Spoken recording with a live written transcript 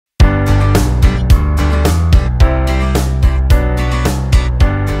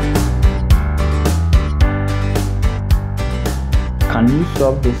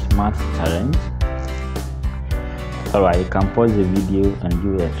solve this math challenge, alright, you can pause the video and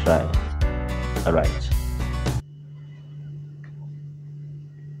give it a try.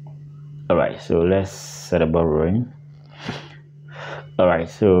 Alright, so let's set about rolling. Alright,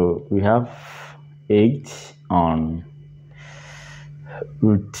 so we have 8 on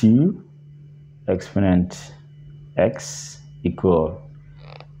root 2 exponent x equal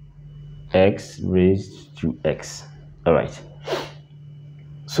x raised to x. Alright,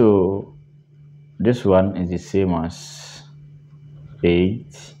 so this one is the same as 8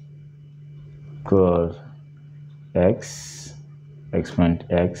 equals x exponent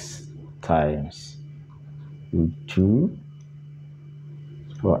x times root 2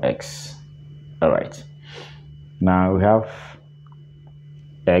 for x. Alright, now we have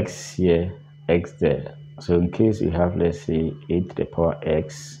x here, x there. So in case you have, let's say, 8 to the power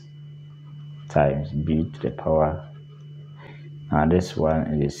x times b to the power, and this one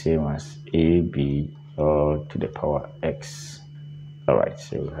is the same as ab all to the power x. Alright,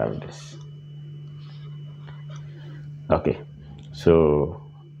 so we have this. Okay, so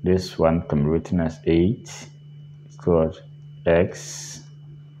this one can be written as 8 equals x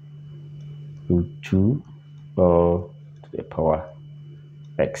root 2 all to the power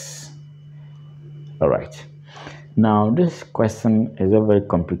x. Alright, now this question is not very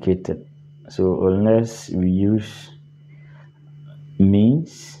complicated, so unless we use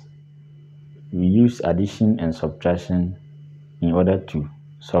means, we use addition and subtraction in order to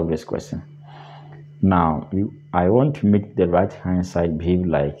solve this question. Now I want to make the right hand side behave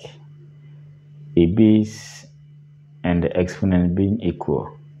like a base and the exponent being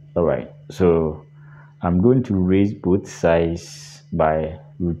equal. Alright, so I'm going to raise both sides by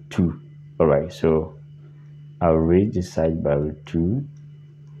root 2. Alright, so I'll raise this side by root 2,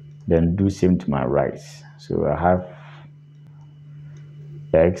 then do same to my right. So I have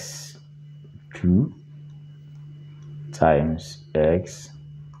x 2 times x,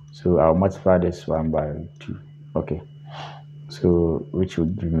 so I'll multiply this one by root 2. Okay, so which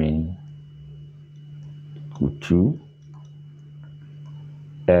would remain root 2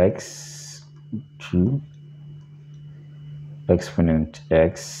 x 2 exponent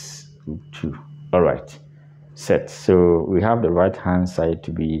x root 2. Alright, set. So we have the right hand side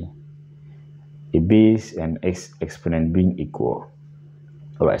to be a base and x exponent being equal.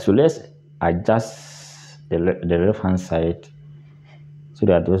 Alright, so let's adjust the left hand side so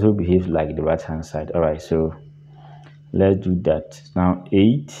that it also behaves like the right hand side. Alright, so let's do that. Now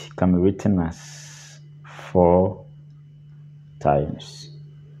 8 can be written as 4 times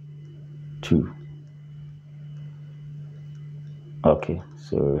 2. Okay,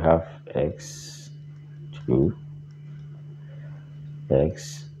 so we have x 2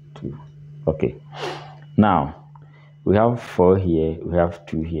 x 2. Okay, now we have 4 here, we have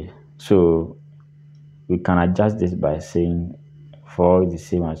 2 here, so we can adjust this by saying 4 is the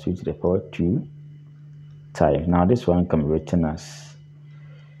same as 2 to the power 2 times, now this one can be written as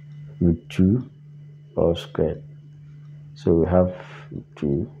root 2 all squared. So we have root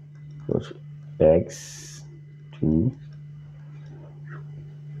 2 equals x 2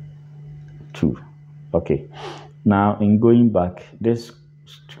 2. Okay, now in going back, this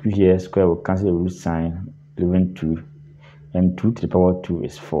 2 here square will cancel the root sign, leaving 2, and 2 to the power 2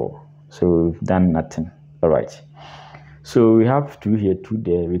 is 4, so we've done nothing. Alright, so we have 2 here, 2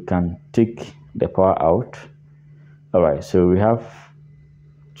 there, we can take the power out. Alright, so we have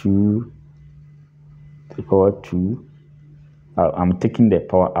 2 to the power 2. I'm taking the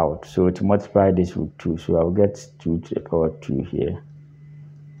power out, so to multiply this with 2, so I'll get 2 to the power 2 here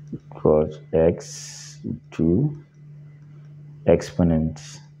equals x 2 exponent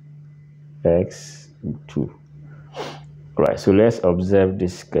x 2. Alright, so let's observe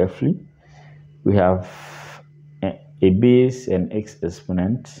this carefully. We have a base and x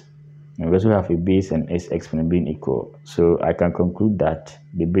exponent, and we also have a base and x exponent being equal, so I can conclude that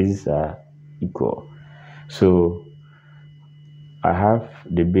the bases are equal. So I have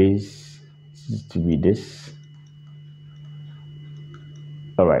the base to be this.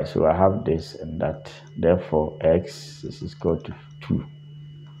 Alright, so I have this and that, therefore x is equal to 2.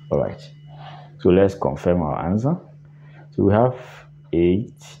 Alright, so let's confirm our answer. So we have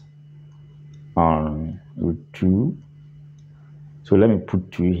 8 on root 2, so let me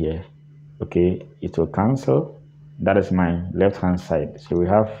put 2 here. Okay, it will cancel, that is my left hand side, so we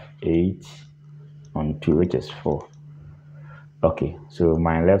have 8 on 2, which is 4. Okay, so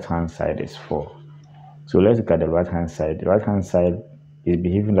my left hand side is 4. So let's look at the right hand side. The right hand side is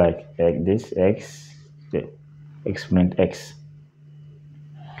behaving like this x, the exponent x,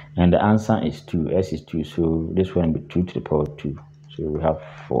 and the answer is 2, s is 2, so this one will be 2 to the power 2. So So we have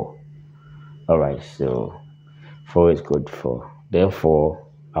 4. All right, so 4 is good for. Therefore,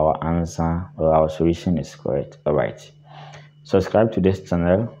 our answer or our solution is correct. All right. Subscribe to this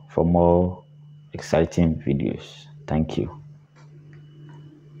channel for more exciting videos. Thank you.